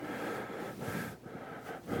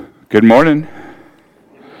Good morning.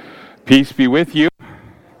 Peace be with you.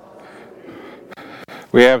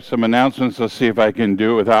 We have some announcements. Let's see if I can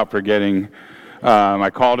do it without forgetting. I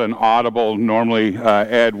called an audible. Normally,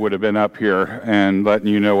 Ed would have been up here and letting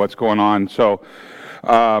you know what's going on. So,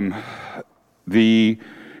 the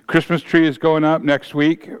Christmas tree is going up next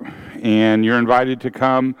week, and you're invited to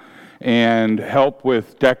come and help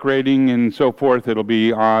with decorating and so forth. It'll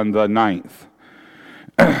be on the 9th.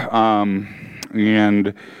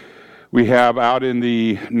 And we have out in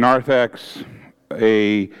the narthex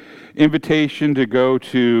a invitation to go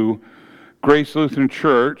to Grace Lutheran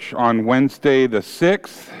Church on Wednesday the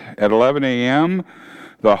 6th at 11 a.m.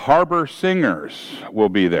 The Harbor Singers will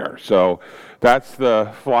be there. So that's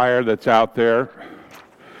the flyer that's out there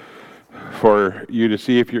for you to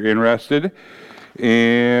see if you're interested.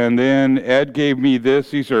 And then Ed gave me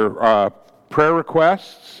this. These are prayer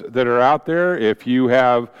requests that are out there. If you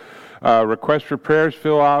have requests for prayers,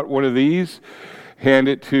 fill out one of these, hand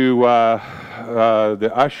it to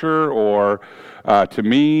the usher or to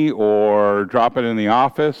me, or drop it in the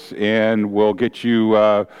office, and we'll get you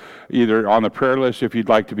either on the prayer list if you'd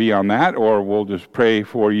like to be on that, or we'll just pray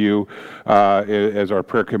for you as our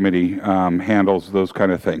prayer committee handles those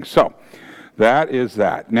kind of things. So that is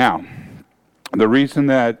that. Now, the reason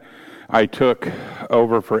that I took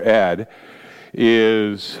over for Ed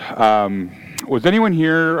is, was anyone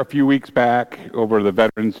here a few weeks back over the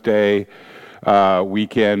Veterans Day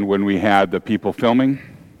weekend when we had the people filming?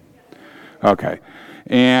 Okay.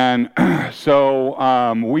 And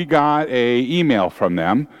so we got an email from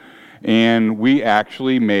them, and we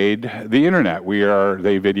actually made the internet.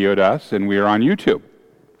 They videoed us, and we are on YouTube.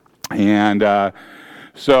 And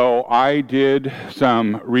so I did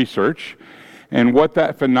some research, and what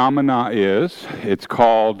that phenomena is, it's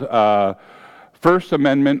called First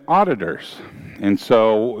Amendment auditors. And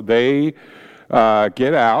so they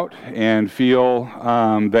get out and feel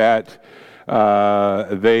that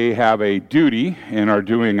they have a duty and are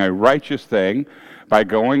doing a righteous thing by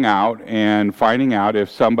going out and finding out if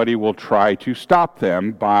somebody will try to stop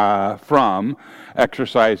them from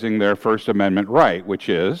exercising their First Amendment right, which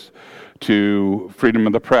is to freedom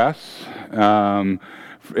of the press and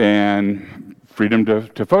freedom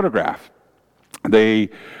to photograph. They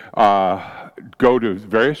go to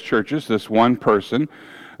various churches. This one person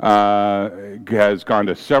has gone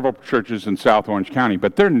to several churches in South Orange County,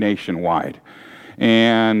 but they're nationwide.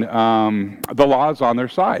 And the law is on their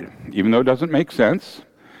side, even though it doesn't make sense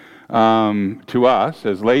to us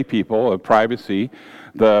as lay people of privacy.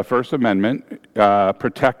 The First Amendment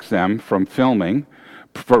protects them from filming,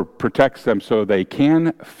 protects them so they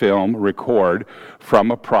can film, record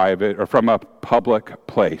from a private or from a public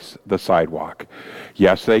place, the sidewalk.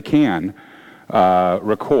 Yes, they can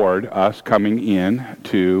record us coming in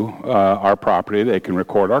to our property. They can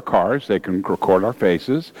record our cars. They can record our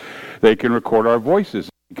faces. They can record our voices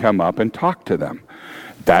and come up and talk to them.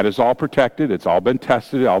 That is all protected. It's all been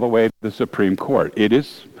tested all the way to the Supreme Court. It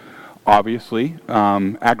is obviously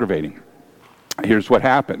aggravating. Here's what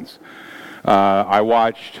happens. I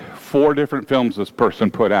watched 4 different films this person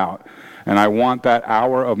put out, and I want that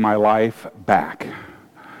hour of my life back.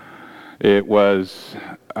 It was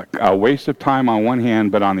a waste of time on one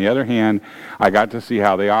hand, but on the other hand, I got to see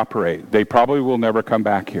how they operate. They probably will never come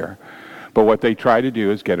back here. But what they try to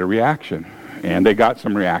do is get a reaction, and they got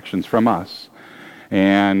some reactions from us.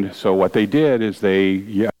 And so what they did is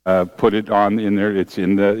they put it on in there. It's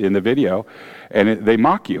in the video, and they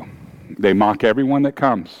mock you. They mock everyone that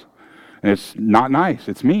comes. And it's not nice.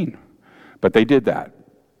 It's mean. But they did that.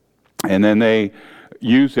 And then they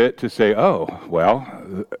use it to say, oh,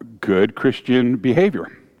 well, good Christian behavior.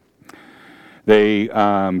 They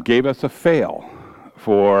gave us a fail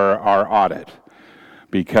for our audit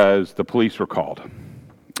because the police were called.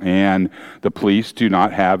 And the police do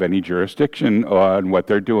not have any jurisdiction on what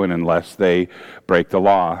they're doing unless they break the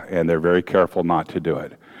law, and they're very careful not to do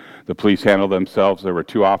it. The police handled themselves. There were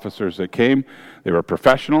 2 officers that came. They were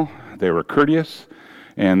professional. They were courteous,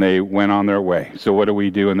 and they went on their way. So what do we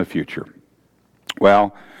do in the future?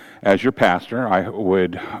 Well, as your pastor, I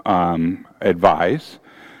would advise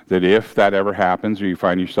that if that ever happens, or you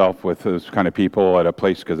find yourself with those kind of people at a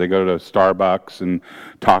place, because they go to Starbucks and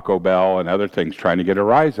Taco Bell and other things trying to get a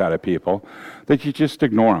rise out of people, that you just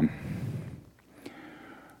ignore them.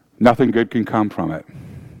 Nothing good can come from it.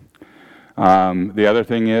 The other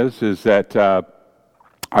thing is that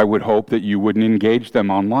I would hope that you wouldn't engage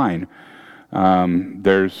them online.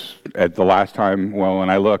 There's, at the last time, well, when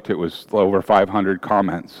I looked, it was over 500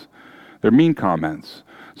 comments. They're mean comments.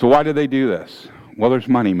 So why do they do this? Well, there's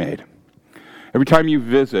money made. Every time you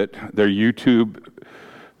visit their YouTube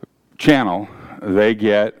channel, they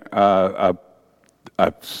get a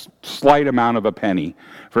slight amount of a penny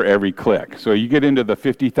for every click. So you get into the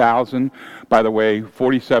 50,000. By the way,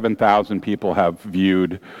 47,000 people have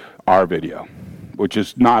viewed our video, which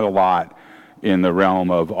is not a lot in the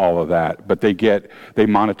realm of all of that, but they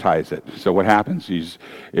monetize it. So what happens is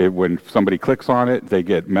when somebody clicks on it, they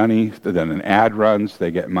get money, then an ad runs,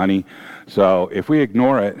 they get money. So if we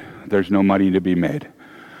ignore it, there's no money to be made.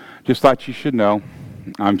 Just thought you should know.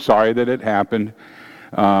 I'm sorry that it happened.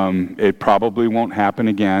 It probably won't happen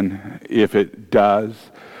again. If it does,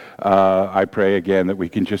 I pray again that we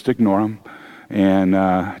can just ignore them and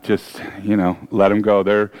just, let them go.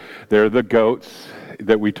 They're the goats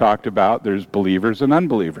that we talked about. There's believers and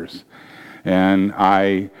unbelievers. And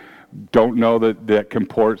I don't know that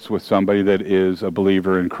comports with somebody that is a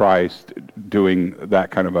believer in Christ doing that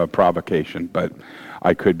kind of a provocation, but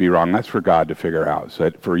I could be wrong. That's for God to figure out. So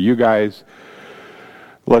for you guys,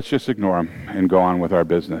 let's just ignore them and go on with our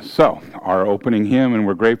business. So our opening hymn, and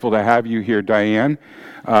we're grateful to have you here, Diane,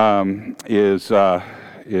 is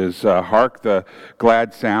Hark the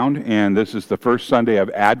Glad Sound, and this is the first Sunday of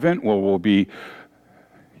Advent where we'll be,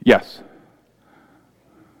 yes.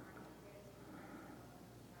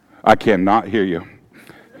 I cannot hear you.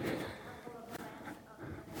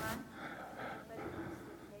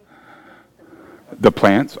 The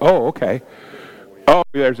plants? Oh, okay. Oh,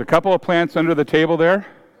 there's a couple of plants under the table there.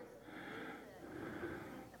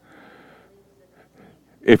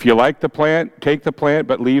 If you like the plant, take the plant,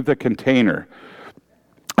 but leave the container.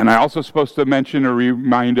 And I also supposed to mention or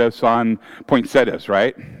remind us on poinsettias,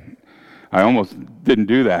 right? I almost didn't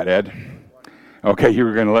do that, Ed. Okay, you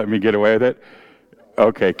were going to let me get away with it?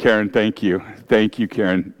 Okay, Karen, thank you. Thank you,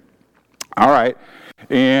 Karen. All right.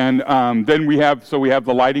 And then we have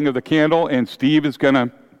the lighting of the candle, and Steve is going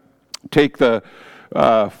to take the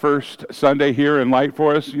first Sunday here and light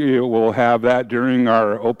for us. We'll have that during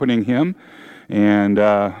our opening hymn. And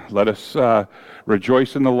let us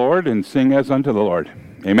rejoice in the Lord and sing as unto the Lord.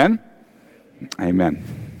 Amen? Amen.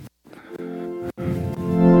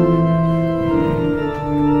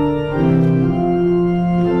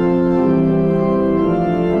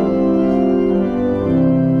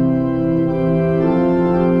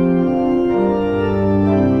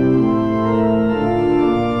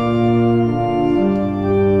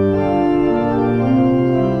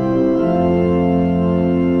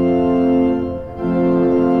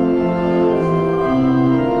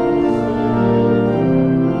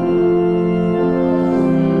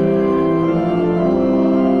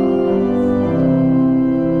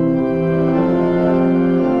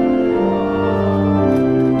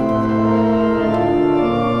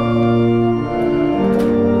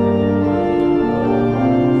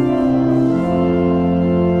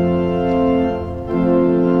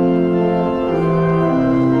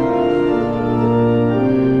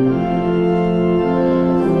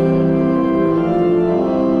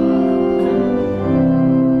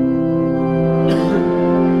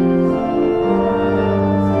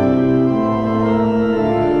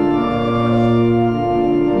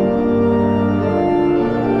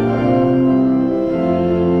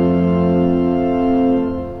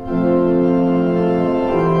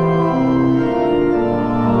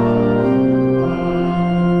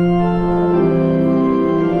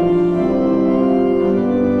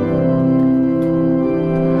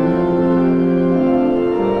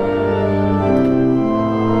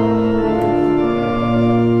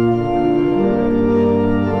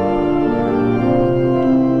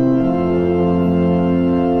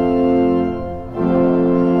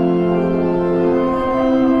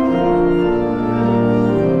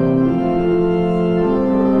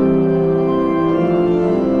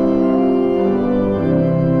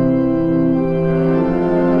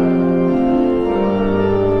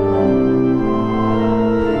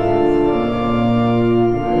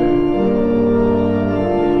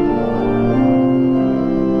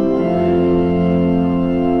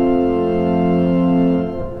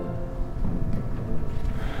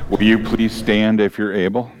 Will you please stand if you're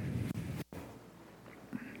able?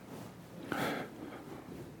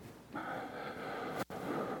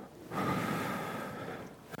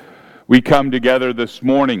 We come together this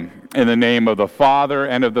morning in the name of the Father,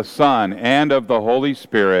 and of the Son, and of the Holy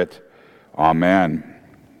Spirit. Amen.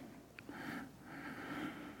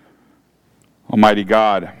 Almighty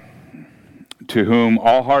God, to whom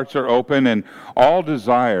all hearts are open and all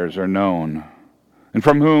desires are known, and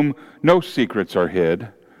from whom no secrets are hid,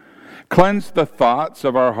 cleanse the thoughts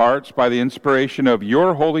of our hearts by the inspiration of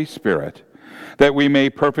your Holy Spirit, that we may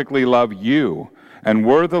perfectly love you and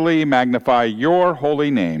worthily magnify your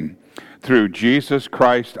holy name, through Jesus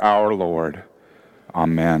Christ our Lord.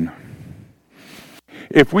 Amen.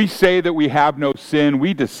 If we say that we have no sin,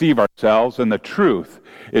 we deceive ourselves, and the truth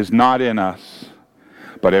is not in us.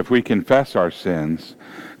 But if we confess our sins,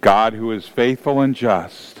 God, who is faithful and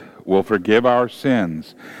just, will forgive our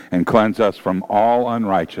sins and cleanse us from all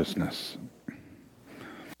unrighteousness.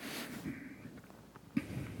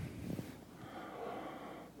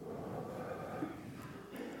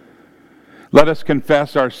 Let us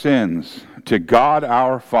confess our sins to God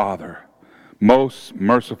our Father, most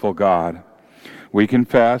merciful God. We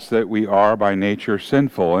confess that we are by nature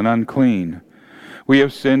sinful and unclean. We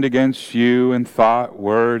have sinned against you in thought,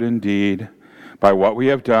 word, and deed, by what we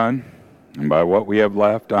have done and by what we have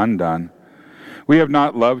left undone. We have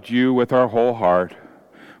not loved you with our whole heart.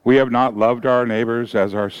 We have not loved our neighbors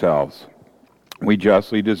as ourselves. We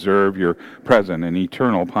justly deserve your present and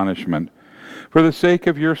eternal punishment. For the sake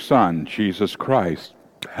of your Son, Jesus Christ,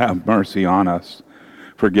 have mercy on us.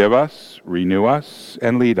 Forgive us, renew us,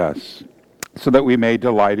 and lead us, so that we may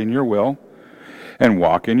delight in your will and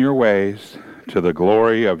walk in your ways, to the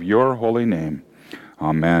glory of your holy name.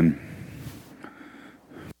 Amen.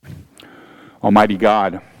 Almighty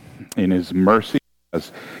God, in his mercy,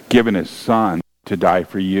 has given his Son to die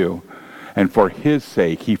for you, and for his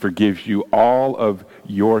sake he forgives you all of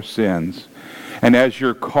your sins. And as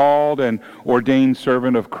your called and ordained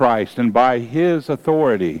servant of Christ, and by his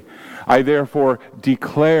authority, I therefore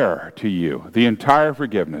declare to you the entire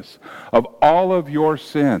forgiveness of all of your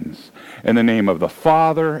sins in the name of the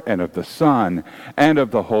Father, and of the Son, and of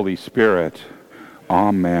the Holy Spirit.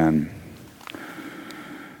 Amen.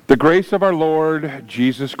 The grace of our Lord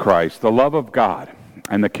Jesus Christ, the love of God,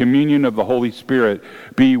 and the communion of the Holy Spirit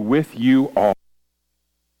be with you all.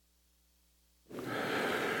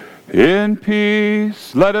 In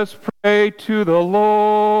peace, let us pray to the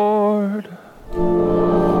Lord.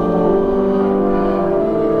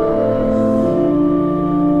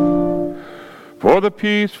 For the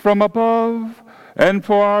peace from above and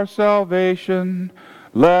for our salvation,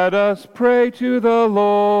 let us pray to the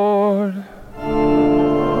Lord.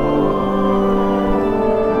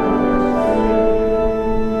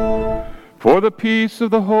 For the peace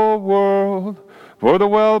of the whole world, for the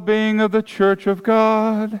well-being of the Church of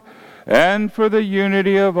God, and for the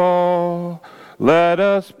unity of all, let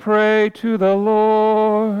us pray to the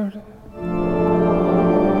Lord.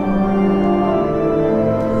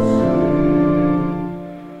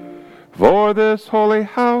 For this holy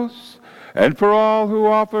house, and for all who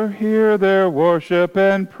offer here their worship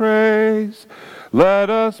and praise, let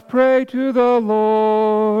us pray to the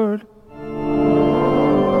Lord.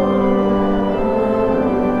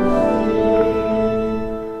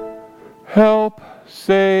 Help,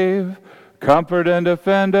 save, comfort, and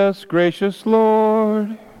defend us, gracious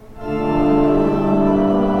Lord.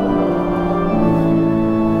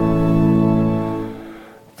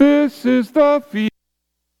 This is the feast.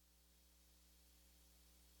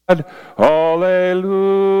 Alleluia.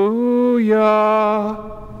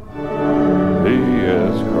 He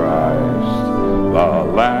is Christ, the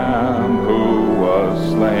Lamb who was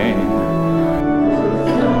slain.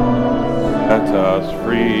 Set us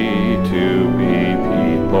free to be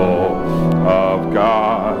people of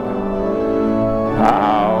God.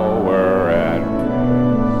 Power and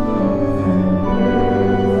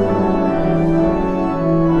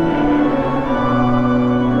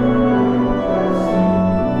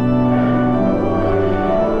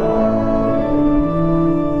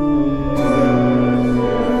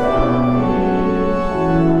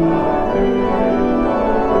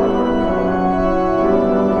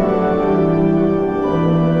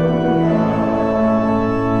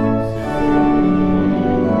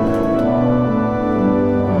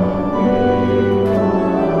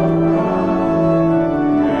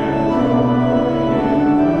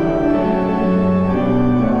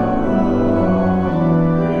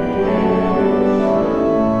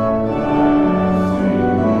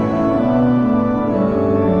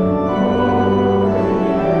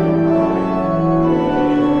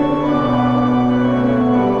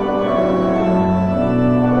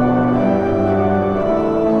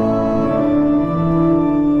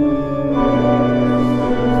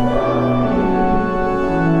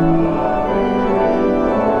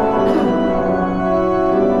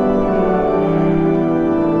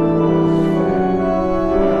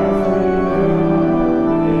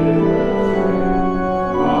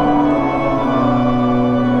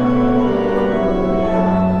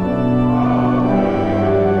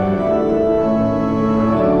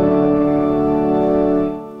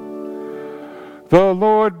the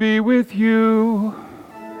Lord be with you.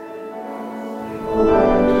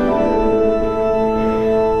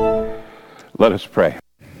 Let us pray.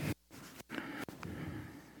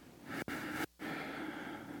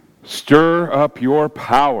 Stir up your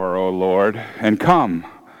power, O Lord, and come,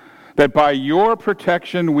 that by your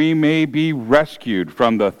protection we may be rescued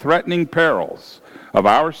from the threatening perils of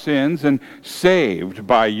our sins and saved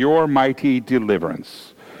by your mighty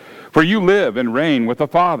deliverance. For you live and reign with the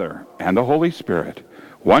Father and the Holy Spirit,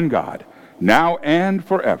 one God, now and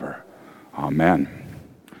forever. Amen.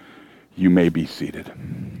 You may be seated.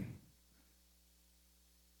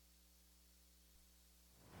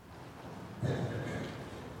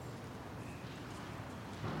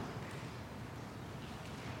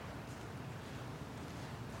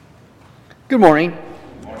 Good morning.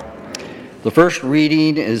 The first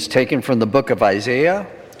reading is taken from the book of Isaiah,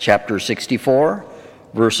 chapter 64,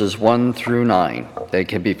 verses 1 through 9. They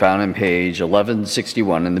can be found on page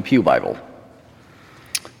 1161 in the Pew Bible.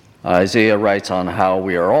 Isaiah writes on how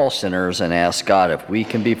we are all sinners and asks God if we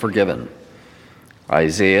can be forgiven.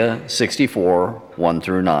 Isaiah 64, 1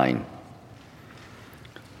 through 9.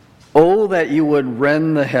 Oh, that you would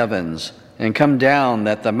rend the heavens and come down,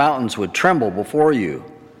 that the mountains would tremble before you.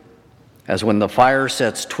 As when the fire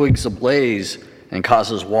sets twigs ablaze and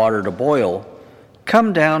causes water to boil,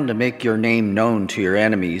 come down to make your name known to your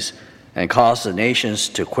enemies and cause the nations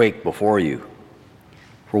to quake before you.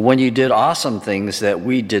 For when you did awesome things that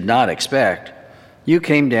we did not expect, you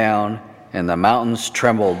came down and the mountains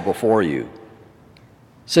trembled before you.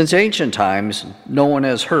 Since ancient times, no one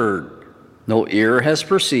has heard, no ear has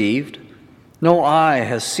perceived, no eye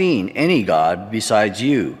has seen any God besides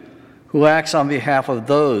you, who acts on behalf of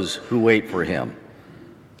those who wait for him.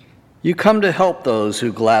 You come to help those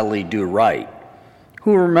who gladly do right,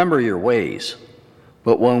 who remember your ways.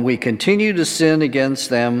 But when we continue to sin against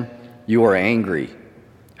them, you are angry.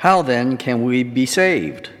 How then can we be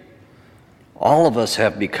saved? All of us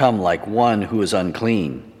have become like one who is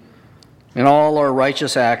unclean, and all our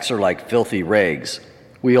righteous acts are like filthy rags.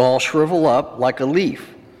 We all shrivel up like a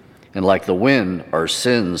leaf, and like the wind, our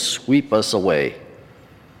sins sweep us away.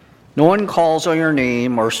 No one calls on your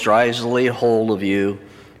name or strives to lay hold of you,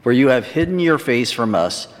 for you have hidden your face from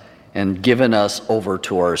us and given us over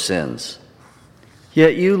to our sins.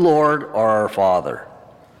 Yet you, Lord, are our Father.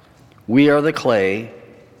 We are the clay,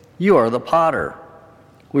 you are the potter.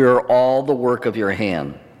 We are all the work of your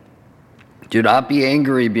hand. Do not be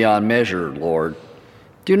angry beyond measure, Lord.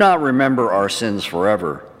 Do not remember our sins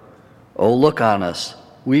forever. Oh, look on us,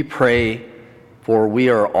 we pray, for we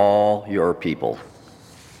are all your people.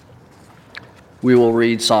 We will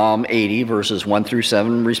read Psalm 80, verses 1 through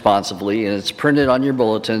 7 responsively, and it's printed on your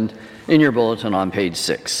bulletin, on page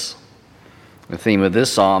 6. The theme of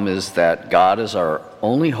this psalm is that God is our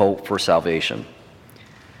only hope for salvation.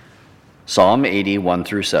 Psalm 80, 1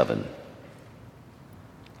 through 7.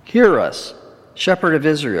 Hear us, shepherd of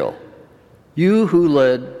Israel, you who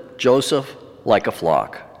led Joseph like a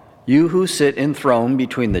flock, you who sit enthroned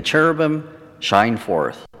between the cherubim, shine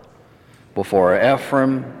forth. Before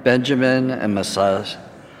Ephraim, Benjamin, and Manasseh,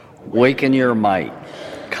 waken your might.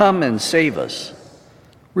 Come and save us.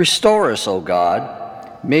 Restore us, O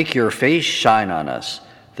God. Make your face shine on us,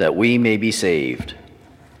 that we may be saved.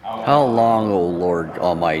 How long, O Lord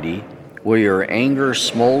Almighty, will your anger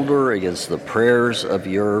smolder against the prayers of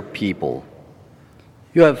your people?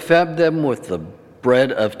 You have fed them with the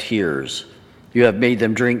bread of tears. You have made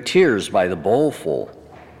them drink tears by the bowlful.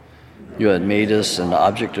 You have made us an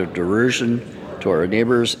object of derision to our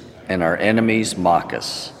neighbors, and our enemies mock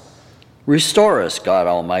us. Restore us, God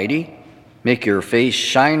Almighty. Make your face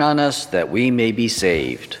shine on us, that we may be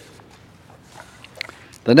saved.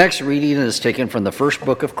 The next reading is taken from the first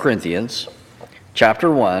book of Corinthians,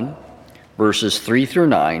 chapter 1, verses 3 through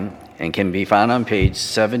 9, and can be found on page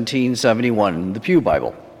 1771 in the Pew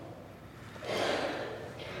Bible.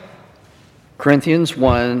 Corinthians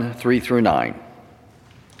 1, 3 through 9.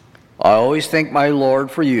 I always thank my Lord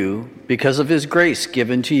for you because of his grace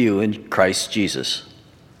given to you in Christ Jesus.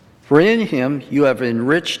 For in him you have been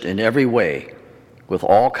enriched in every way, with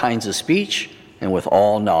all kinds of speech and with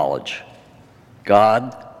all knowledge.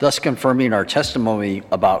 God, thus confirming our testimony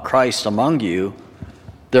about Christ among you,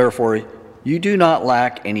 therefore you do not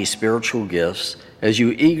lack any spiritual gifts as you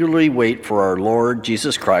eagerly wait for our Lord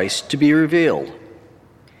Jesus Christ to be revealed.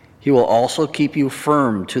 He will also keep you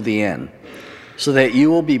firm to the end, so that you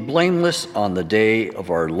will be blameless on the day of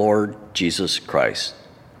our Lord Jesus Christ.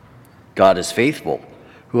 God is faithful,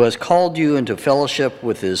 who has called you into fellowship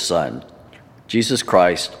with his Son, Jesus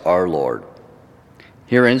Christ our Lord.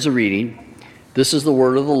 Here ends the reading. This is the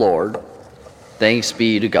word of the Lord. Thanks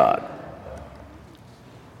be to God.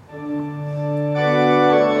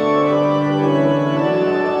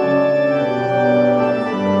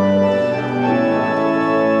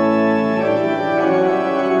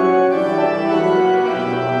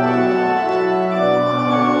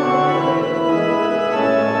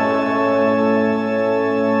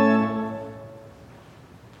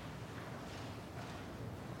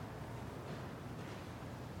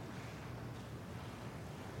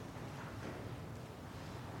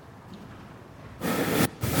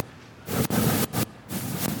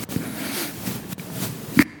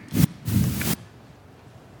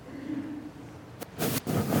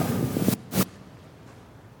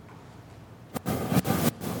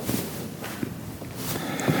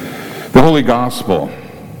 The Holy Gospel,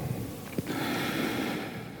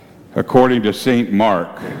 according to St.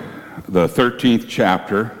 Mark, the 13th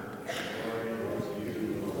chapter.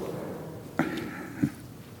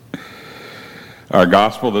 Our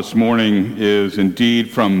gospel this morning is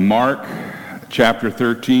indeed from Mark chapter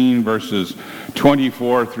 13, verses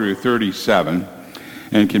 24 through 37,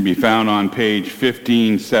 and can be found on page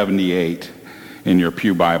 1578 in your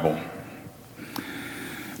Pew Bible.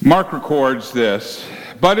 Mark records this: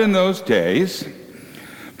 "But in those days,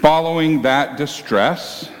 following that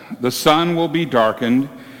distress, the sun will be darkened,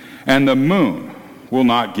 and the moon will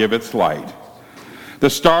not give its light. The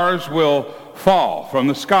stars will fall from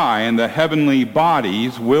the sky, and the heavenly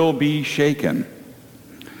bodies will be shaken.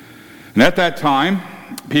 And at that time,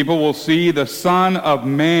 people will see the Son of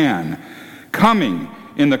Man coming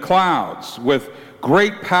in the clouds with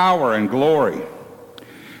great power and glory.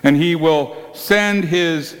 And he will send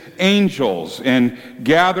his angels and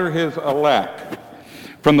gather his elect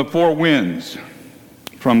from the four winds,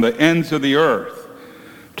 from the ends of the earth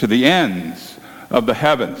to the ends of the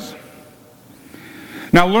heavens.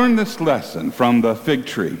 Now learn this lesson from the fig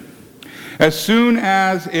tree. As soon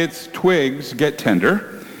as its twigs get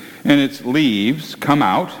tender and its leaves come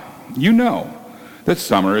out, you know that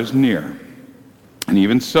summer is near. And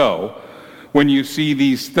even so, when you see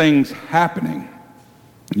these things happening,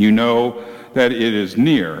 you know that it is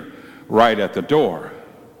near, right at the door.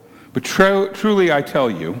 But truly I tell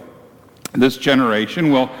you, this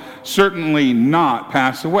generation will certainly not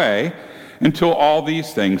pass away until all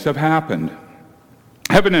these things have happened.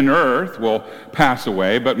 Heaven and earth will pass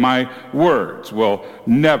away, but my words will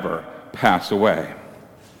never pass away.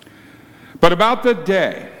 But about the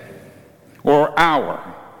day or hour,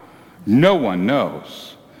 no one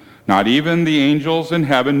knows, not even the angels in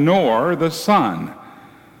heaven, nor the Son,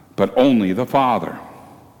 but only the Father.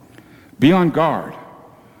 Be on guard.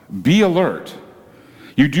 Be alert.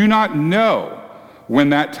 You do not know when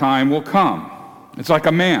that time will come. It's like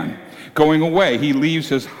a man going away. He leaves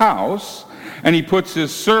his house and he puts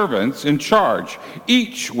his servants in charge,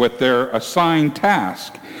 each with their assigned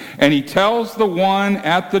task. And he tells the one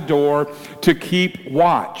at the door to keep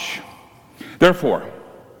watch. Therefore,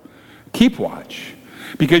 keep watch,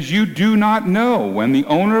 because you do not know when the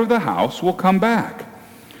owner of the house will come back,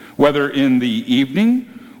 whether in the evening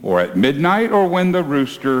or at midnight or when the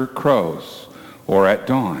rooster crows or at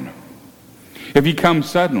dawn. If he comes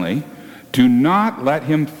suddenly, do not let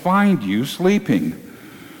him find you sleeping.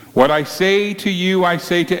 What I say to you, I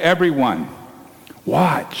say to everyone,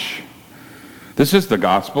 watch." This is the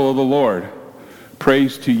gospel of the Lord.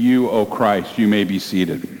 Praise to you, O Christ. You may be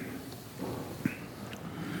seated.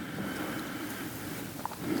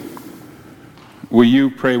 Will you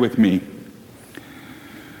pray with me?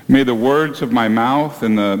 May the words of my mouth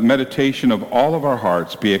and the meditation of all of our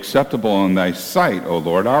hearts be acceptable in thy sight, O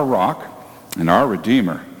Lord, our rock and our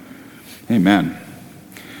Redeemer. Amen.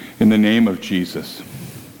 In the name of Jesus.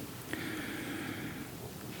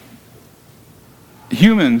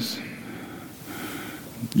 Humans,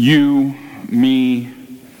 you, me,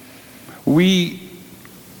 we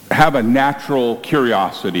have a natural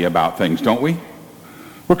curiosity about things, don't we?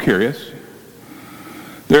 We're curious.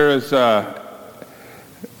 There is a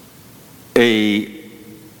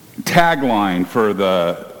tagline for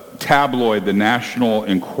the tabloid, the National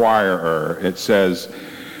Enquirer. It says,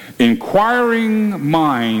 "Inquiring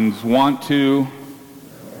minds want to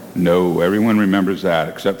know." Everyone remembers that,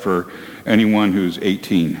 except for anyone who's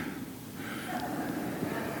 18.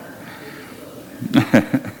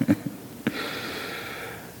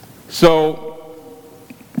 So,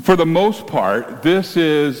 for the most part, this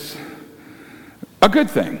is a good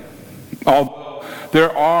thing. Although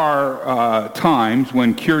there are times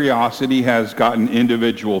when curiosity has gotten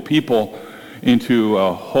individual people into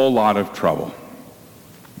a whole lot of trouble.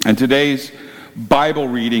 And today's Bible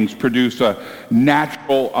readings produce a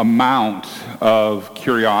natural amount of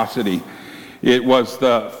curiosity. It is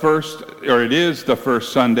the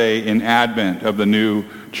first Sunday in Advent of the new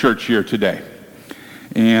church year today.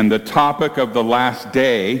 And the topic of the last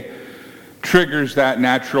day triggers that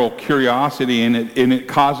natural curiosity, and it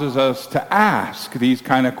causes us to ask these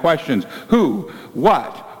kind of questions. Who,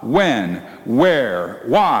 what, when, where,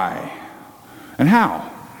 why, and how?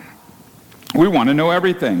 We want to know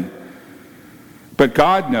everything. But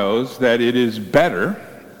God knows that it is better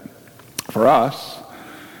for us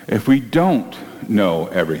if we don't know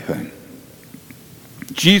everything.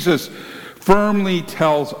 Jesus firmly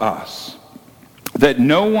tells us that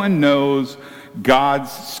no one knows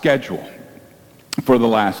God's schedule for the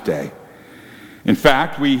last day. In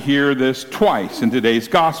fact, we hear this twice in today's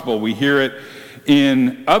gospel. We hear it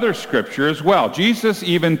in other scripture as well. Jesus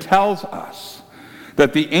even tells us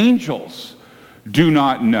that the angels do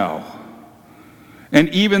not know. And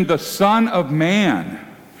even the Son of Man,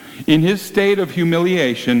 in his state of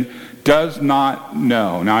humiliation, does not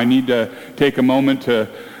know. Now I need to take a moment to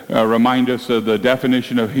remind us of the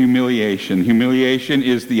definition of humiliation. Humiliation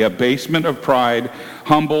is the abasement of pride,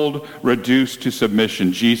 humbled, reduced to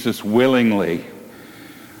submission. Jesus willingly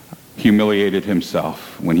humiliated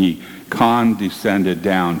himself when he condescended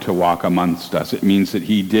down to walk amongst us. It means that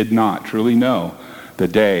he did not truly know the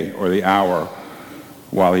day or the hour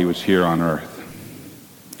while he was here on earth.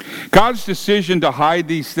 God's decision to hide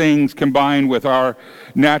these things, combined with our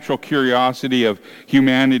natural curiosity of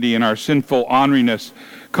humanity and our sinful orneriness,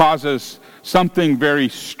 causes something very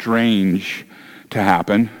strange to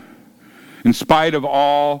happen. In spite of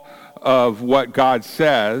all of what God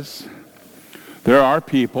says, there are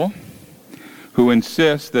people who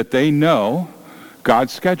insist that they know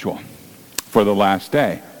God's schedule for the last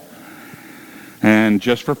day. And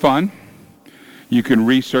just for fun, you can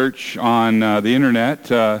research on the internet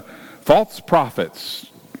false prophets,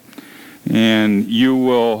 and you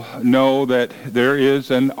will know that there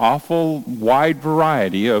is an awful wide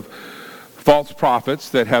variety of false prophets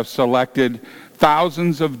that have selected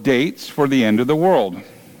thousands of dates for the end of the world.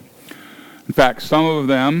 In fact, some of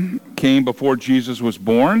them came before Jesus was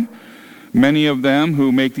born. Many of them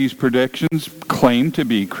who make these predictions claim to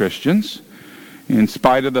be Christians, in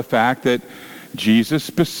spite of the fact that Jesus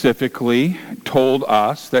specifically told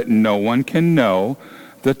us that no one can know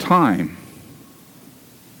the time.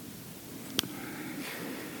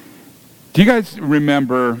 Do you guys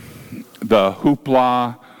remember the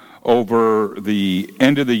hoopla over the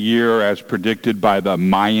end of the year as predicted by the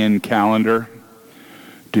Mayan calendar?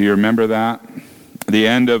 Do you remember that? The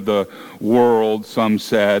end of the world, some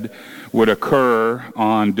said, would occur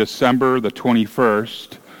on December the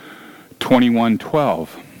 21st,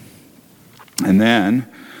 2112. And then,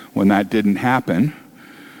 when that didn't happen,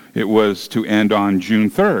 it was to end on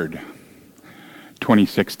June 3rd,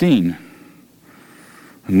 2016.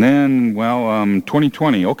 And then,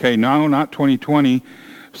 2020. Okay, no, not 2020.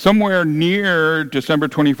 Somewhere near December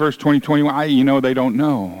 21st, 2021. They don't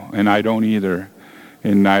know, and I don't either,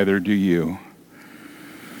 and neither do you.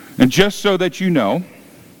 And just so that you know,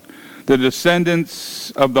 the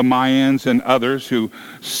descendants of the Mayans and others who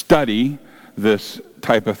study this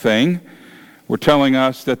type of thing were telling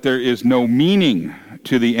us that there is no meaning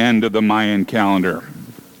to the end of the Mayan calendar.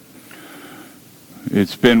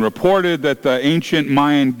 It's been reported that the ancient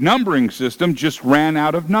Mayan numbering system just ran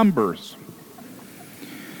out of numbers.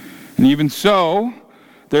 And even so,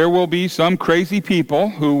 there will be some crazy people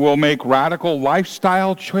who will make radical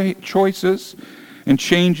lifestyle choices and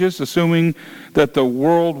changes, assuming that the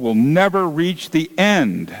world will never reach the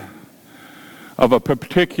end of a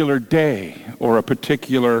particular day or a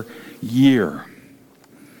particular year.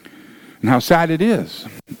 And how sad it is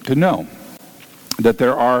to know that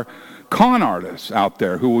there are con artists out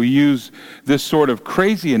there who will use this sort of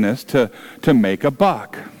craziness to make a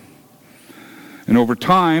buck. And over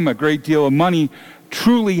time, a great deal of money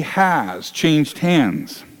truly has changed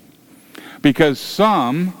hands, because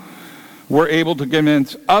some were able to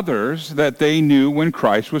convince others that they knew when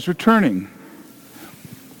Christ was returning.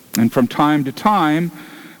 And from time to time,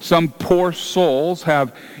 some poor souls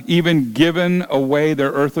have even given away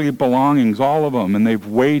their earthly belongings, all of them, and they've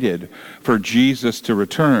waited for Jesus to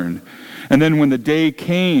return. And then when the day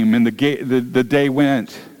came and the day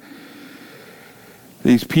went,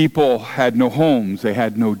 these people had no homes, they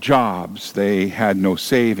had no jobs, they had no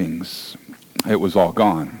savings. It was all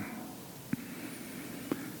gone.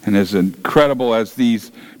 And as incredible as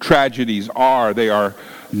these tragedies are, they are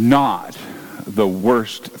not the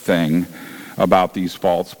worst thing about these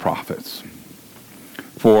false prophets.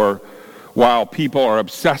 For while people are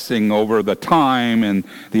obsessing over the time and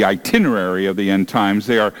the itinerary of the end times,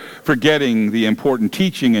 they are forgetting the important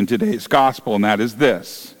teaching in today's gospel, and that is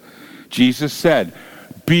this. Jesus said,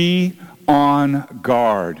 "Be on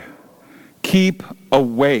guard. Keep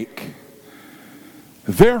awake.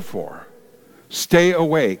 Therefore, stay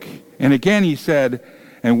awake." And again he said,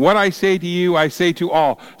 "And what I say to you, I say to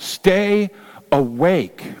all, stay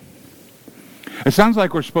awake." It sounds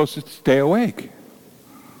like we're supposed to stay awake.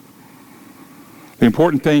 The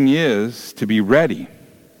important thing is to be ready.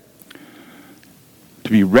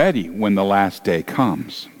 To be ready when the last day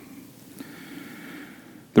comes.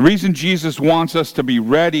 The reason Jesus wants us to be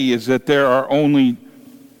ready is that there are only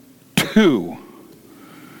two,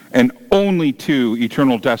 and only two,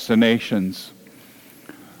 eternal destinations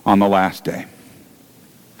on the last day.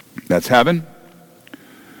 That's heaven,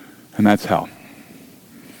 and that's hell.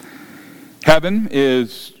 Heaven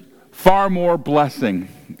is far more blessing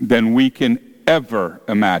than we can ever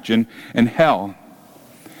imagine, and hell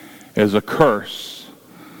is a curse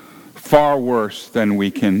far worse than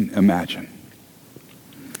we can imagine.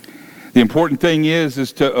 The important thing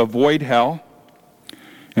is to avoid hell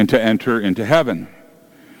and to enter into heaven.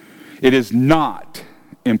 It is not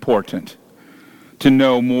important to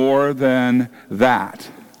know more than that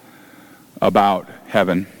about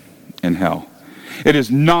heaven and hell. It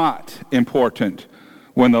is not important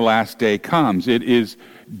when the last day comes. It is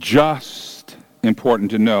just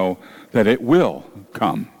important to know that it will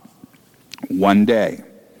come one day.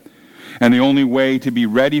 And the only way to be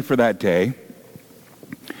ready for that day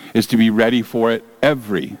is to be ready for it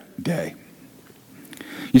every day.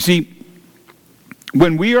 You see,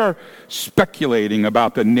 when we are speculating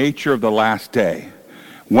about the nature of the last day,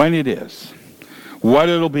 when it is, what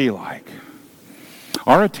it'll be like,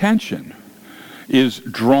 our attention is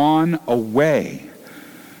drawn away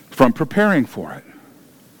from preparing for it.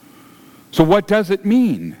 So what does it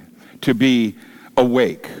mean to be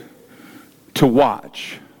awake, to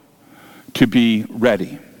watch, to be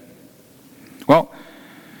ready? Well,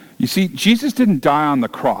 you see, Jesus didn't die on the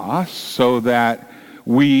cross so that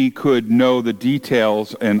we could know the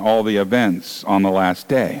details and all the events on the last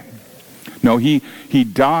day. No, he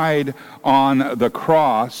died on the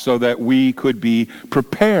cross so that we could be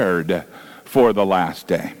prepared for the last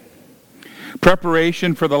day.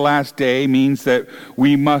 Preparation for the last day means that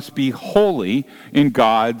we must be holy in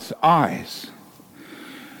God's eyes.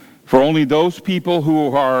 For only those people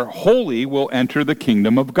who are holy will enter the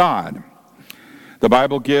kingdom of God. The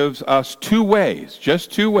Bible gives us two ways,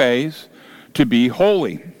 just two ways, to be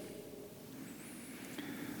holy.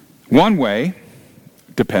 One way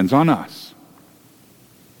depends on us.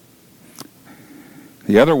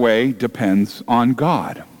 The other way depends on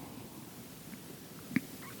God.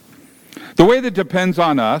 The way that depends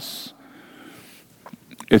on us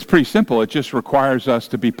is pretty simple. It just requires us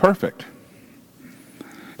to be perfect.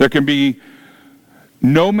 There can be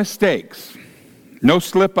no mistakes, no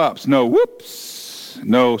slip-ups, no whoops,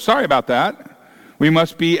 no sorry about that. We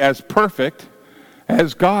must be as perfect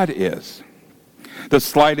as God is. The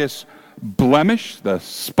slightest blemish, the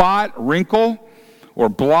spot, wrinkle, or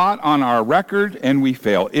blot on our record, and we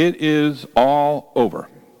fail. It is all over.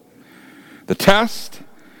 The test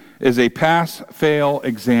is a pass-fail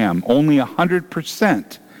exam. Only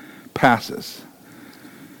 100% passes.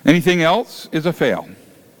 Anything else is a fail.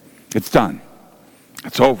 It's done.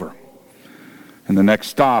 It's over. And the next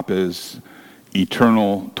stop is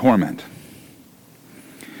eternal torment.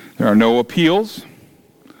 There are no appeals.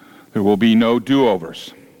 There will be no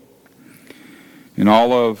do-overs. In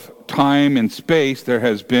all of time and space, there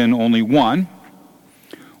has been only one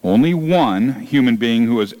human being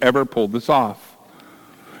who has ever pulled this off.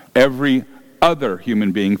 Every other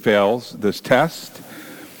human being fails this test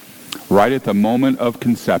right at the moment of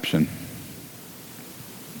conception.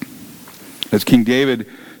 As King David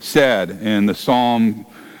said in the Psalm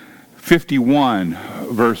 51,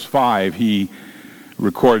 verse 5, he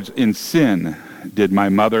records, "In sin did my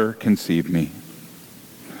mother conceive me."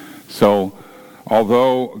 So,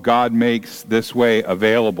 although God makes this way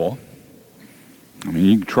available, I mean,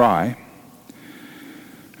 you can try.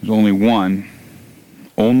 There's only one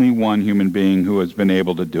human being who has been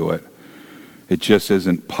able to do it. It just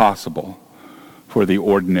isn't possible for the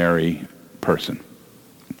ordinary person.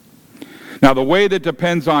 Now, the way that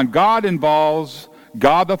depends on God involves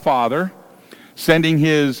God the Father sending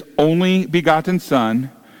his only begotten Son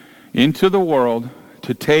into the world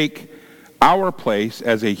to take our place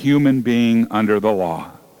as a human being under the law.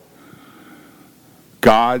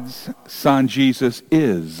 God's Son Jesus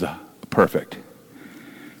is perfect.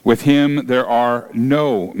 With him there are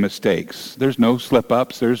no mistakes. There's no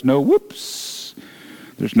slip-ups. There's no whoops.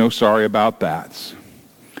 There's no sorry about that.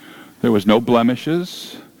 There was no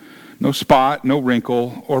blemishes, no spot, no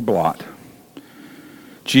wrinkle or blot.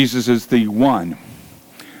 Jesus is the one,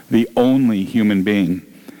 the only human being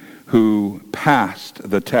who passed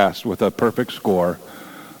the test with a perfect score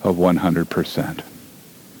of 100%.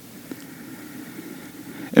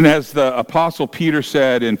 And as the Apostle Peter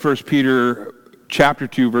said in 1 Peter chapter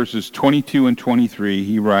 2, verses 22 and 23,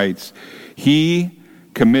 he writes, "He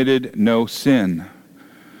committed no sin,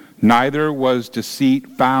 neither was deceit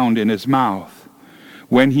found in his mouth.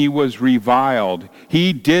 When he was reviled,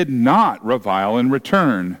 he did not revile in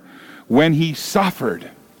return. When he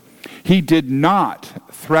suffered, he did not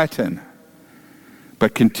threaten,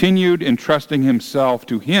 but continued entrusting himself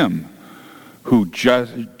to him who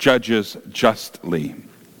judges justly."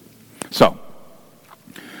 So,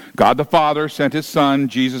 God the Father sent his Son,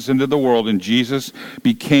 Jesus, into the world, and Jesus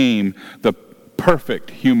became the perfect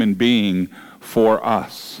human being for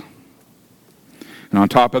us. And on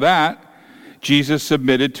top of that, Jesus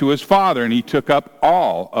submitted to his Father, and he took up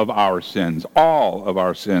all of our sins, all of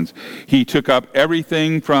our sins. He took up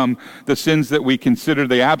everything from the sins that we consider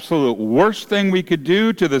the absolute worst thing we could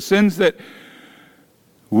do to the sins that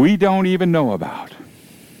we don't even know about.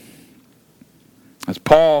 As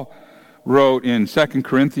Paul wrote in 2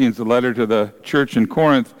 Corinthians, the letter to the church in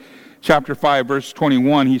Corinth, chapter 5, verse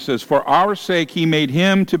 21, he says, "For our sake he made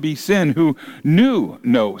him to be sin who knew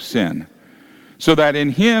no sin, so that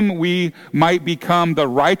in him we might become the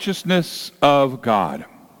righteousness of God."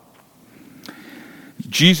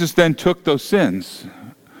 Jesus then took those sins.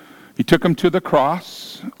 He took them to the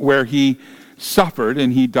cross where he suffered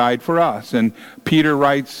and he died for us. And Peter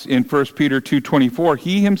writes in 1 Peter 2:24,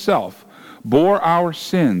 "He himself bore our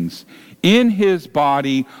sins in his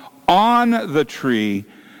body on the tree,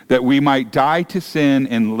 that we might die to sin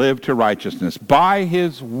and live to righteousness. By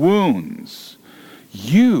his wounds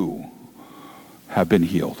you have been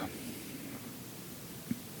healed."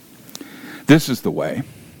 This is the way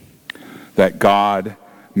that God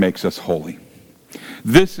makes us holy.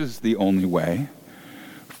 This is the only way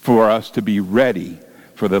for us to be ready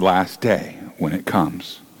for the last day when it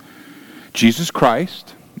comes. Jesus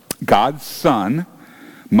Christ, God's Son,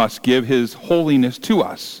 must give his holiness to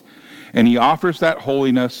us, and he offers that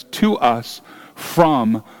holiness to us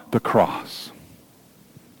from the cross.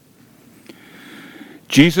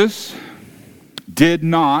 Jesus did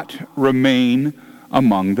not remain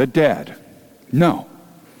among the dead. No.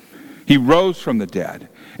 He rose from the dead,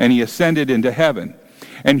 and he ascended into heaven,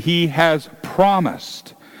 and he has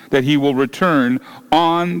promised that he will return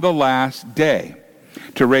on the last day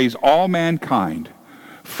to raise all mankind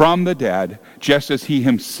from the dead, just as he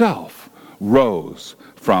himself rose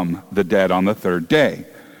from the dead on the third day.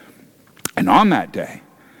 And on that day,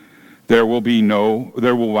 there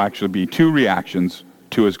will actually be two reactions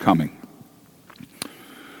to his coming.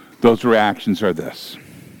 Those reactions are this: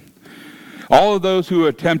 all of those who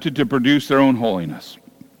attempted to produce their own holiness,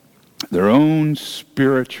 their own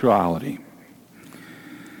spirituality,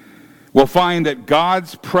 will find that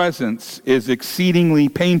God's presence is exceedingly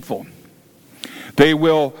painful. They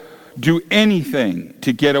will do anything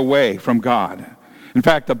to get away from God. In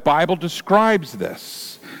fact, the Bible describes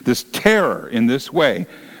this terror in this way,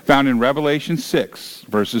 found in Revelation 6,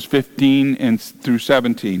 verses 15 through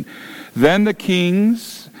 17. "Then the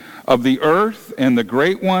kings of the earth and the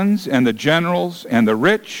great ones and the generals and the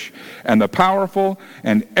rich and the powerful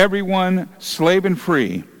and everyone, slave and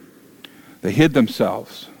free, they hid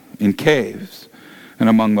themselves in caves and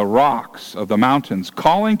among the rocks of the mountains,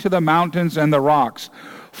 calling to the mountains and the rocks,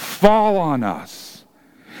 'Fall on us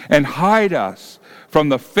and hide us from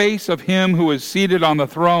the face of him who is seated on the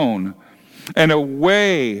throne and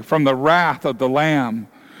away from the wrath of the Lamb.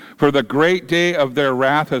 For the great day of their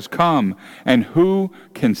wrath has come, and who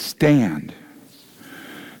can stand?'"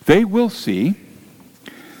 They will see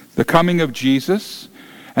the coming of Jesus,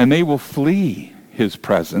 and they will flee his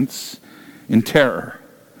presence in terror.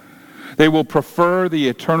 They will prefer the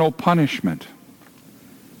eternal punishment,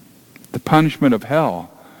 the punishment of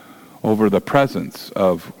hell, over the presence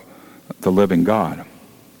of the living God.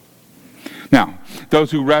 Now,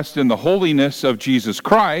 those who rest in the holiness of Jesus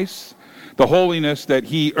Christ, the holiness that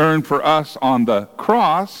he earned for us on the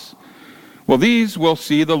cross, well, these will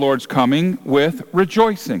see the Lord's coming with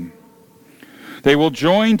rejoicing. They will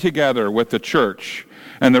join together with the church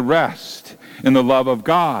and the rest in the love of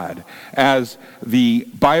God. As the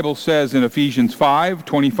Bible says in Ephesians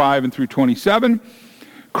 5:25 and through 27,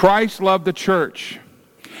 Christ loved the church,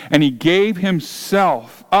 and he gave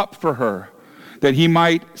himself up for her, that he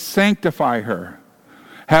might sanctify her,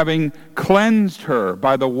 having cleansed her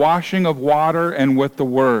by the washing of water and with the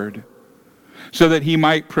word, so that he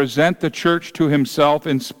might present the church to himself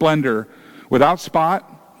in splendor, without spot,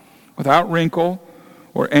 without wrinkle,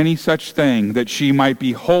 or any such thing, that she might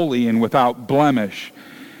be holy and without blemish.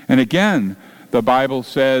 And again, the Bible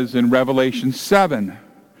says in Revelation 7,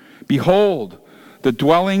 "Behold, the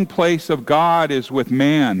dwelling place of God is with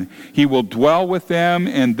man. He will dwell with them,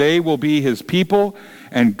 and they will be his people,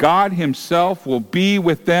 and God himself will be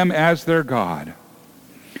with them as their God.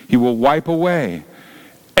 He will wipe away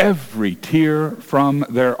every tear from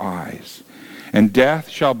their eyes, and death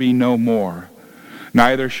shall be no more.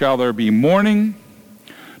 Neither shall there be mourning,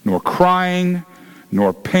 nor crying,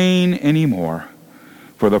 nor pain anymore,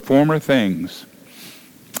 for the former things,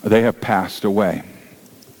 they have passed away."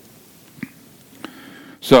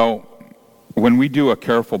 So, when we do a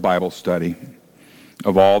careful Bible study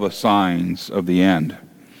of all the signs of the end,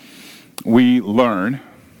 we learn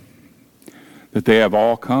that they have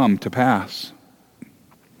all come to pass.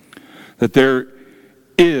 That there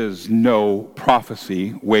is no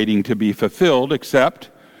prophecy waiting to be fulfilled except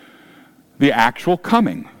the actual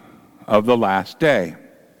coming of the last day.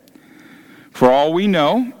 For all we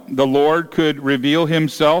know, the Lord could reveal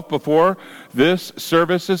himself before this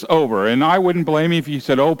service is over. And I wouldn't blame you if you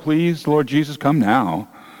said, "Oh, please, Lord Jesus, come now."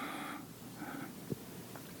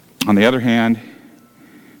 On the other hand,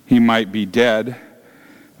 he might be dead.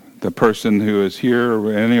 The person who is here,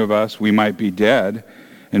 or any of us, we might be dead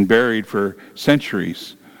and buried for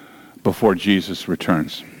centuries before Jesus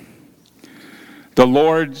returns. The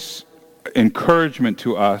Lord's encouragement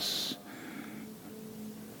to us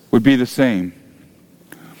would be the same.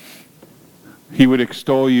 He would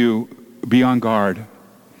extol you, be on guard,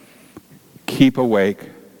 keep awake.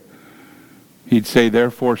 He'd say,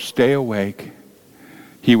 therefore, stay awake.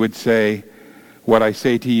 He would say, what I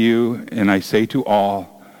say to you and I say to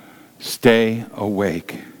all, stay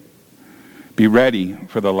awake. Be ready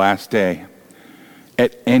for the last day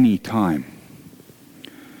at any time.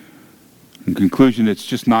 In conclusion, it's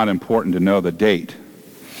just not important to know the date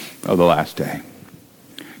of the last day.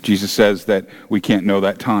 Jesus says that we can't know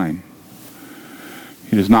that time.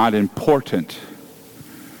 It is not important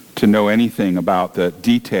to know anything about the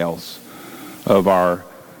details of our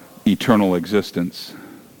eternal existence.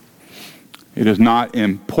 It is not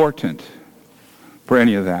important for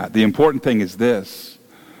any of that. The important thing is this: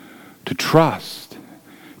 to trust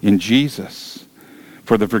in Jesus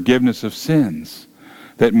for the forgiveness of sins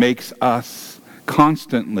that makes us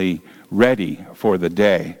constantly ready for the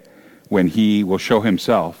day when he will show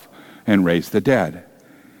himself and raise the dead.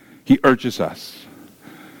 He urges us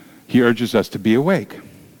to be awake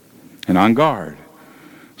and on guard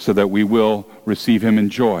so that we will receive him in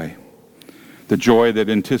joy. The joy that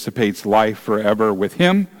anticipates life forever with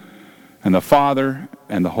him and the Father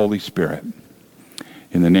and the Holy Spirit.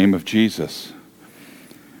 In the name of Jesus,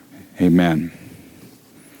 amen.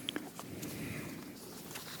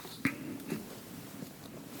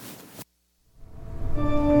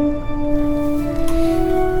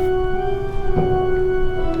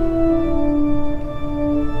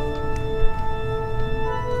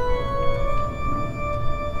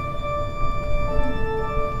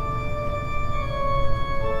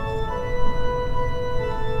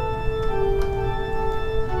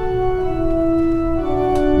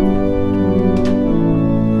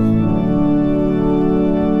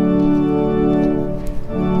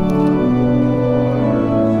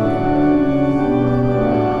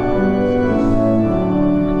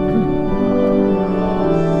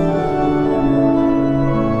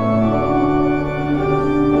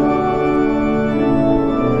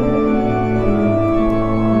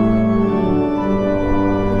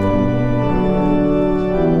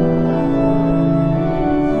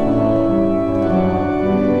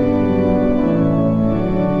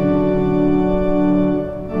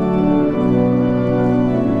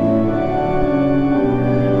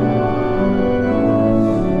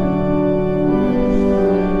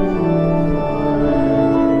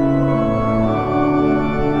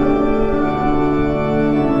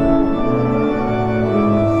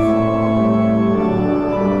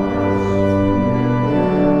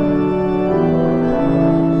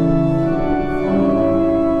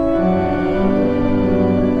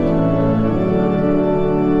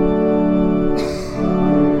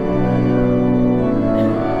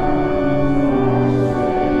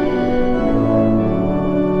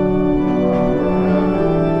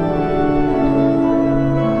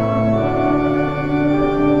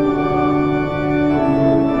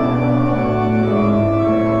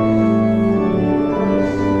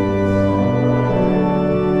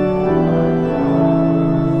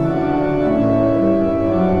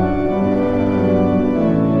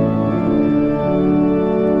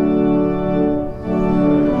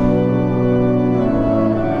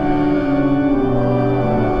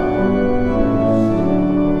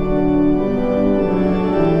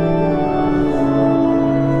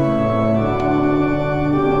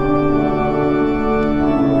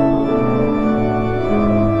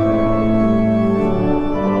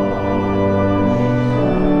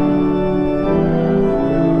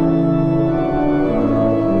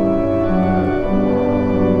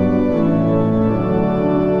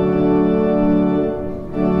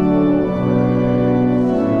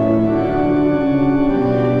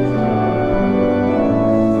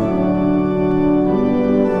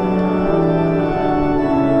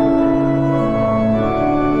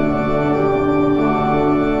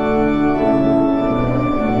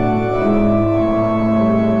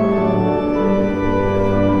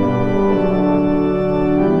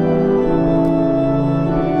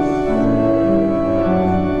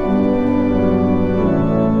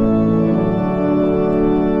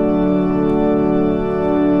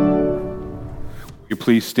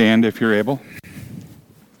 please stand if you're able?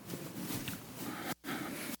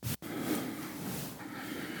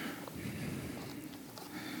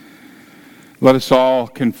 Let us all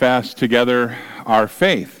confess together our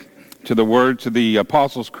faith to the words of the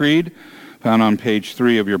Apostles' Creed found on page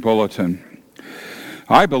 3 of your bulletin.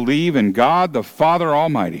 I believe in God the Father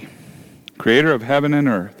Almighty, creator of heaven and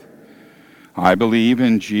earth. I believe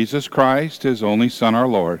in Jesus Christ, his only Son, our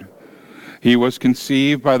Lord. He was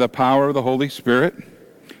conceived by the power of the Holy Spirit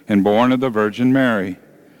and born of the Virgin Mary.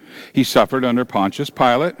 He suffered under Pontius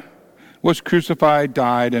Pilate, was crucified,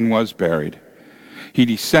 died, and was buried. He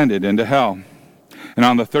descended into hell, and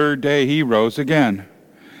on the third day he rose again.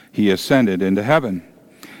 He ascended into heaven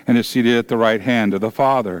and is seated at the right hand of the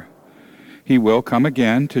Father. He will come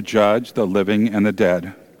again to judge the living and the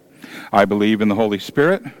dead. I believe in the Holy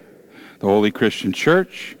Spirit, the Holy Christian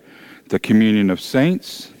Church, the communion of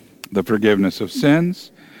saints, the forgiveness of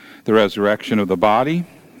sins, the resurrection of the body,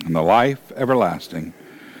 and the life everlasting.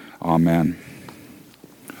 Amen.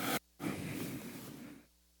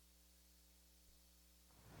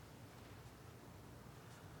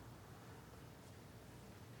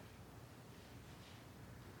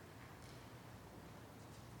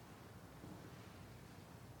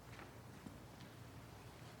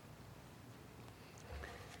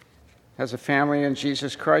 As a family in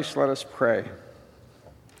Jesus Christ, let us pray.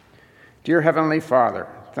 Dear Heavenly Father,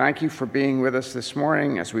 thank you for being with us this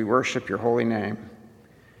morning as we worship your holy name.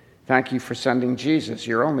 Thank you for sending Jesus,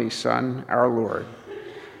 your only Son, our Lord,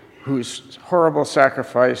 whose horrible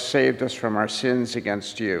sacrifice saved us from our sins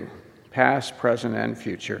against you, past, present, and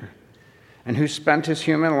future, and who spent his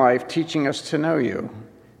human life teaching us to know you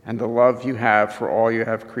and the love you have for all you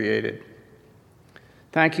have created.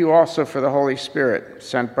 Thank you also for the Holy Spirit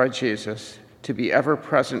sent by Jesus to be ever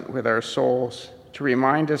present with our souls, to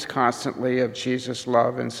remind us constantly of Jesus'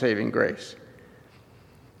 love and saving grace.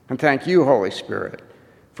 And thank you, Holy Spirit,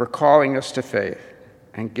 for calling us to faith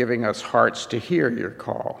and giving us hearts to hear your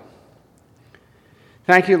call.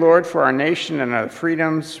 Thank you, Lord, for our nation and the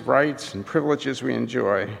freedoms, rights, and privileges we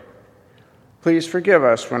enjoy. Please forgive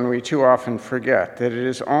us when we too often forget that it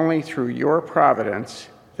is only through your providence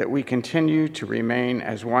that we continue to remain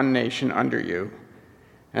as one nation under you,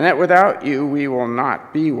 and that without you we will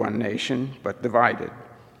not be one nation, but divided,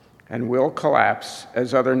 and will collapse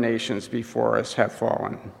as other nations before us have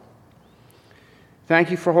fallen. Thank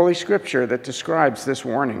you for Holy Scripture that describes this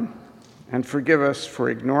warning, and forgive us for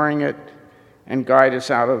ignoring it and guide us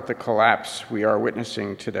out of the collapse we are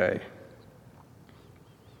witnessing today.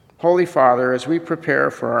 Holy Father, as we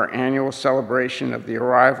prepare for our annual celebration of the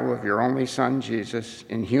arrival of your only Son, Jesus,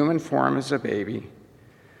 in human form as a baby,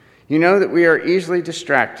 you know that we are easily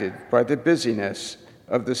distracted by the busyness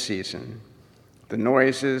of the season, the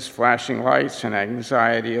noises, flashing lights, and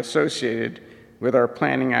anxiety associated with our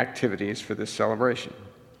planning activities for this celebration.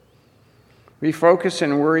 We focus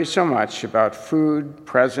and worry so much about food,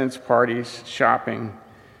 presents, parties, shopping,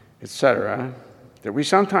 etc., that we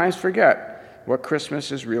sometimes forget what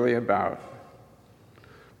Christmas is really about.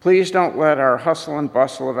 Please don't let our hustle and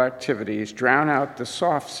bustle of activities drown out the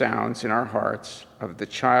soft sounds in our hearts of the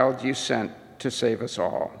child you sent to save us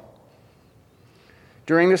all.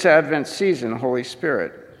 During this Advent season, Holy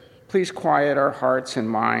Spirit, please quiet our hearts and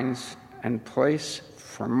minds and place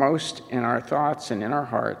foremost in our thoughts and in our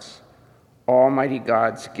hearts Almighty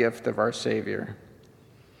God's gift of our Savior.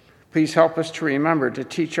 Please help us to remember to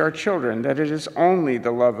teach our children that it is only the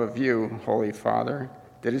love of you, Holy Father,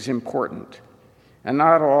 that is important, and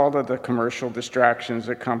not all of the commercial distractions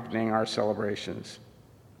accompanying our celebrations.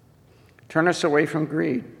 Turn us away from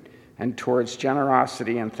greed and towards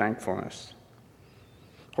generosity and thankfulness.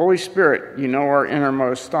 Holy Spirit, you know our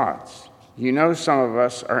innermost thoughts. You know some of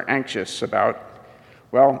us are anxious about,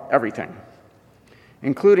 well, everything,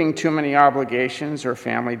 including too many obligations or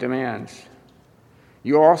family demands.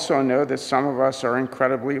 You also know that some of us are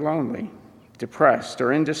incredibly lonely, depressed,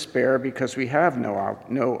 or in despair because we have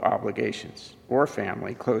no obligations or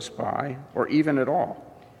family close by, or even at all.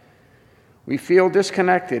 We feel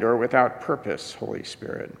disconnected or without purpose, Holy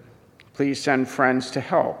Spirit. Please send friends to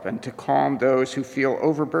help and to calm those who feel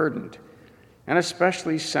overburdened, and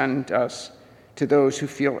especially send us to those who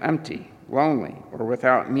feel empty, lonely, or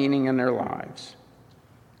without meaning in their lives.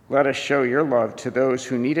 Let us show your love to those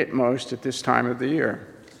who need it most at this time of the year.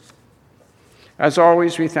 As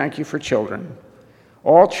always, we thank you for children,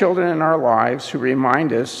 all children in our lives who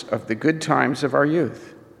remind us of the good times of our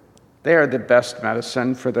youth. They are the best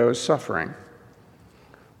medicine for those suffering.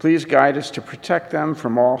 Please guide us to protect them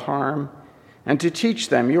from all harm and to teach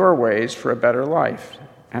them your ways for a better life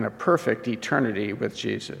and a perfect eternity with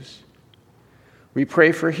Jesus. We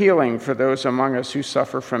pray for healing for those among us who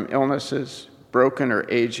suffer from illnesses, broken or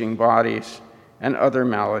aging bodies, and other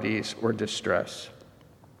maladies or distress.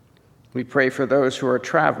 We pray for those who are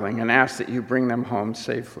traveling and ask that you bring them home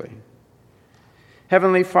safely.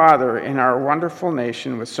 Heavenly Father, in our wonderful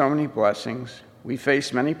nation with so many blessings, we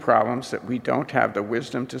face many problems that we don't have the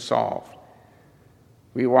wisdom to solve.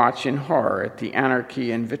 We watch in horror at the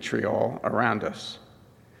anarchy and vitriol around us.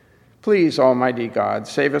 Please, Almighty God,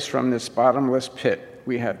 save us from this bottomless pit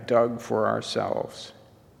we have dug for ourselves.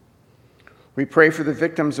 We pray for the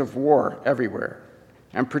victims of war everywhere,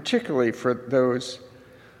 and particularly for those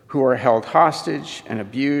who are held hostage and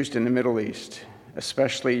abused in the Middle East,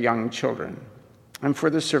 especially young children, and for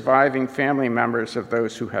the surviving family members of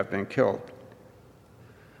those who have been killed.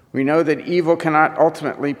 We know that evil cannot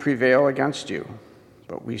ultimately prevail against you,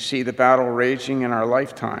 but we see the battle raging in our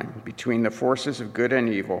lifetime between the forces of good and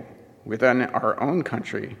evil within our own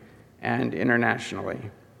country and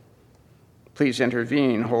internationally. Please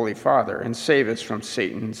intervene, Holy Father, and save us from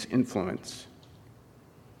Satan's influence.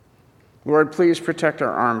 Lord, please protect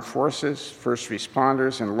our armed forces, first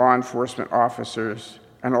responders, and law enforcement officers,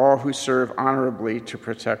 and all who serve honorably to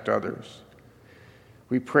protect others.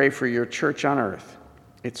 We pray for your church on earth,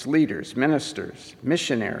 its leaders, ministers,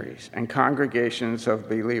 missionaries, and congregations of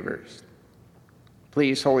believers.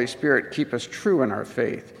 Please, Holy Spirit, keep us true in our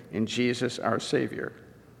faith in Jesus, our Savior.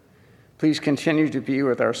 Please continue to be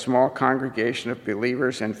with our small congregation of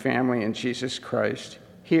believers and family in Jesus Christ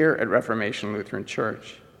here at Reformation Lutheran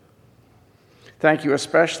Church. Thank you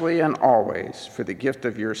especially and always for the gift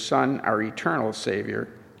of your Son, our eternal Savior,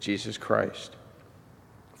 Jesus Christ.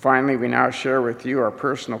 Finally, we now share with you our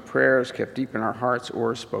personal prayers kept deep in our hearts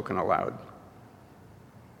or spoken aloud.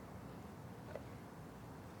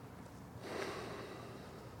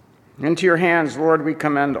 Into your hands, Lord, we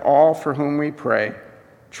commend all for whom we pray,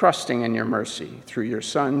 trusting in your mercy through your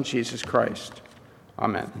Son, Jesus Christ.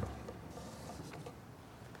 Amen.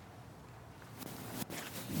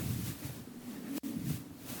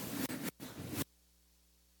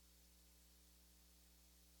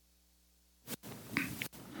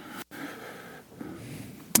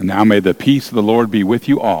 And now may the peace of the Lord be with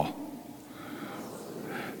you all.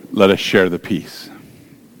 Let us share the peace.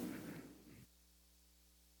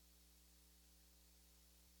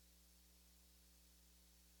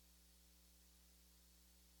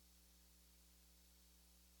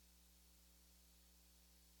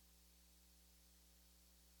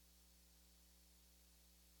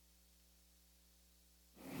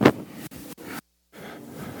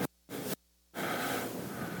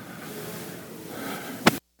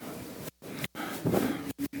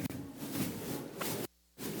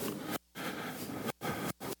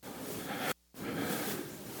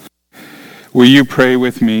 Will you pray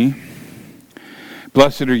with me?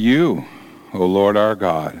 Blessed are you, O Lord our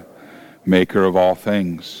God, maker of all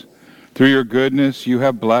things. Through your goodness you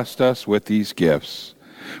have blessed us with these gifts.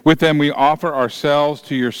 With them we offer ourselves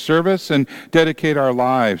to your service and dedicate our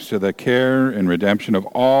lives to the care and redemption of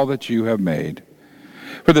all that you have made.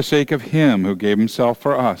 For the sake of him who gave himself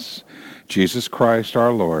for us, Jesus Christ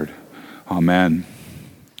our Lord. Amen.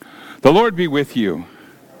 The Lord be with you.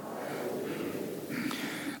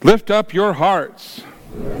 Lift up your hearts.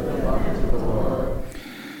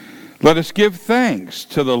 Let us give thanks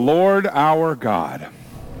to the Lord our God.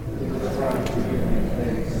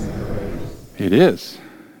 It is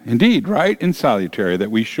indeed right and salutary that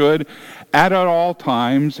we should, at all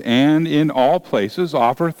times and in all places,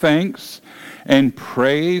 offer thanks and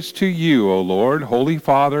praise to you, O Lord, Holy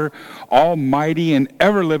Father, Almighty and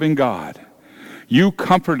ever-living God. You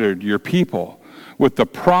comforted your people with the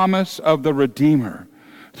promise of the Redeemer,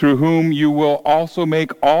 through whom you will also make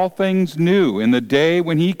all things new in the day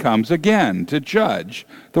when he comes again to judge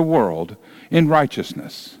the world in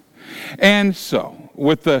righteousness. And so,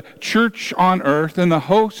 with the church on earth and the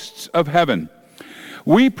hosts of heaven,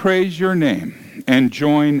 we praise your name and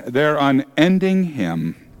join their unending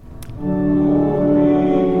hymn.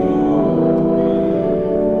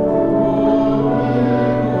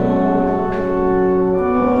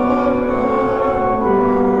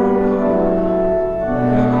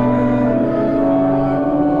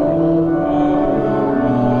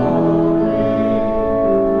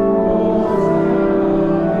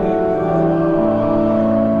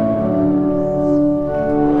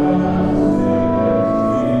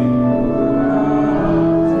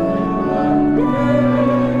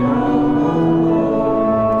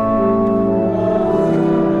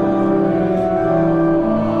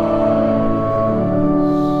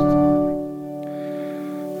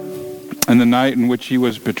 And the night in which he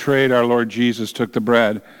was betrayed, our Lord Jesus took the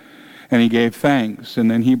bread, And he gave thanks,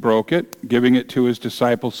 and then he broke it, giving it to his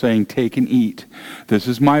disciples, saying, "Take and eat. This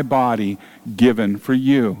is my body given for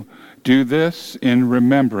you. Do this in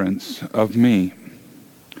remembrance of me."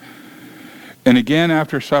 And again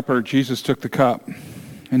after supper, Jesus took the cup,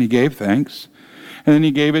 and he gave thanks. And then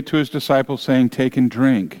he gave it to his disciples, saying, "Take and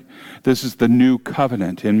drink. This is the new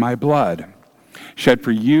covenant in my blood, shed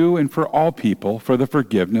for you and for all people for the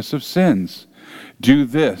forgiveness of sins. Do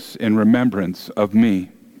this in remembrance of me."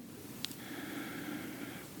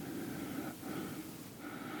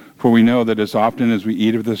 For we know that as often as we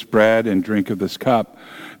eat of this bread and drink of this cup,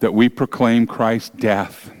 that we proclaim Christ's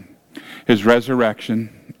death, his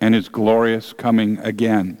resurrection, and his glorious coming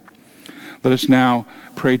again. Let us now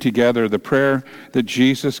pray together the prayer that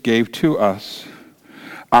Jesus gave to us.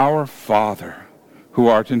 Our Father, who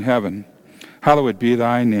art in heaven, hallowed be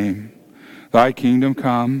thy name. Thy kingdom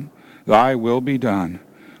come, thy will be done,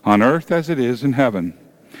 on earth as it is in heaven.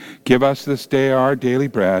 Give us this day our daily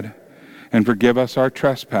bread, and forgive us our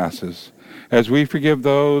trespasses, as we forgive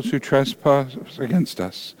those who trespass against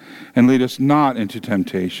us. And lead us not into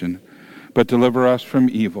temptation, but deliver us from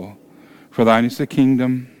evil. For thine is the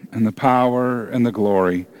kingdom, and the power, and the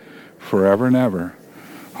glory, forever and ever.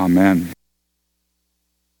 Amen.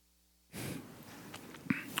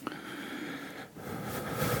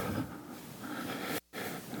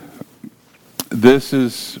 This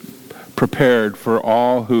is prepared for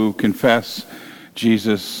all who confess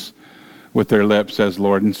Jesus with their lips as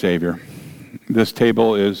Lord and Savior. This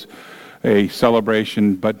table is a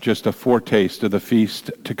celebration, but just a foretaste of the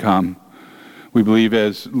feast to come. We believe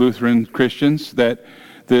as Lutheran Christians that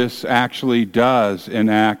this actually does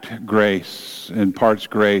enact grace, imparts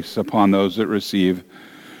grace upon those that receive.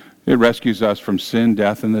 It rescues us from sin,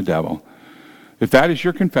 death, and the devil. If that is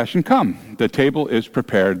your confession, come. The table is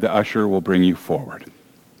prepared. The usher will bring you forward.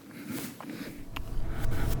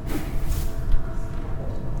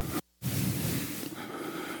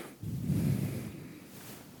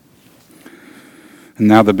 And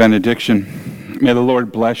now the benediction. May the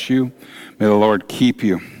Lord bless you. May the Lord keep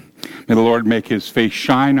you. May the Lord make his face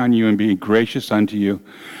shine on you and be gracious unto you.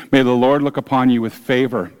 May the Lord look upon you with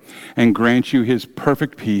favor and grant you his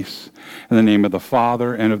perfect peace. In the name of the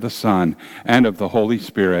Father, and of the Son, and of the Holy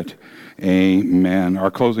Spirit. Amen.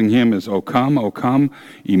 Our closing hymn is O Come,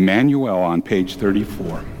 Emmanuel, on page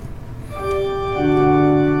 34.